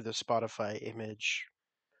thing for the Spotify image.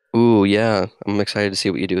 Ooh, yeah. I'm excited to see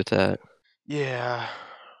what you do with that. Yeah.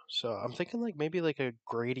 So I'm thinking like maybe like a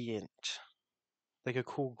gradient, like a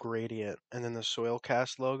cool gradient, and then the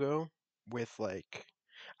Soilcast logo with like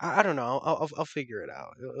I don't know. I'll figure it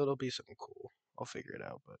out. It'll be something cool. I'll figure it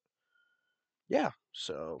out. But yeah.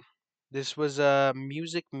 So this was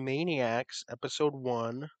Music Maniacs episode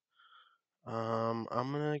 1. I'm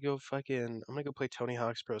gonna go play Tony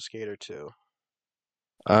Hawk's Pro Skater 2.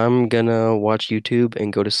 I'm gonna watch YouTube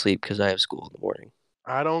and go to sleep because I have school in the morning.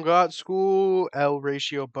 I don't got school. L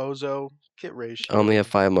ratio bozo. Get I only have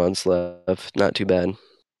ratio. 5 months left. Not too bad. I'm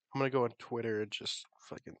gonna go on Twitter and just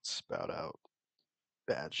fucking spout out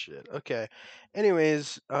bad shit. Okay.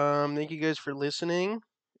 Anyways, thank you guys for listening.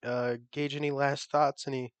 Gage, any last thoughts?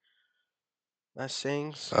 Any last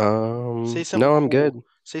sayings? Say something No, I'm cool. good.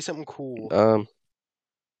 Say something cool. Um,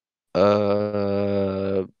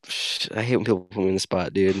 I hate when people put me in the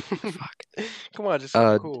spot, dude. Fuck. Come on, just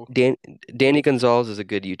something Uh, cool. Danny Gonzalez is a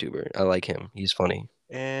good YouTuber. I like him. He's funny.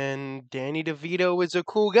 And Danny DeVito is a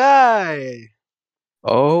cool guy.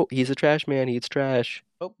 Oh, he's a trash man. He eats trash.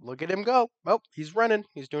 Oh, look at him go. Oh, he's running.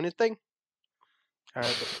 He's doing his thing. All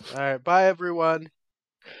right, bye everyone.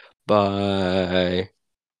 Bye.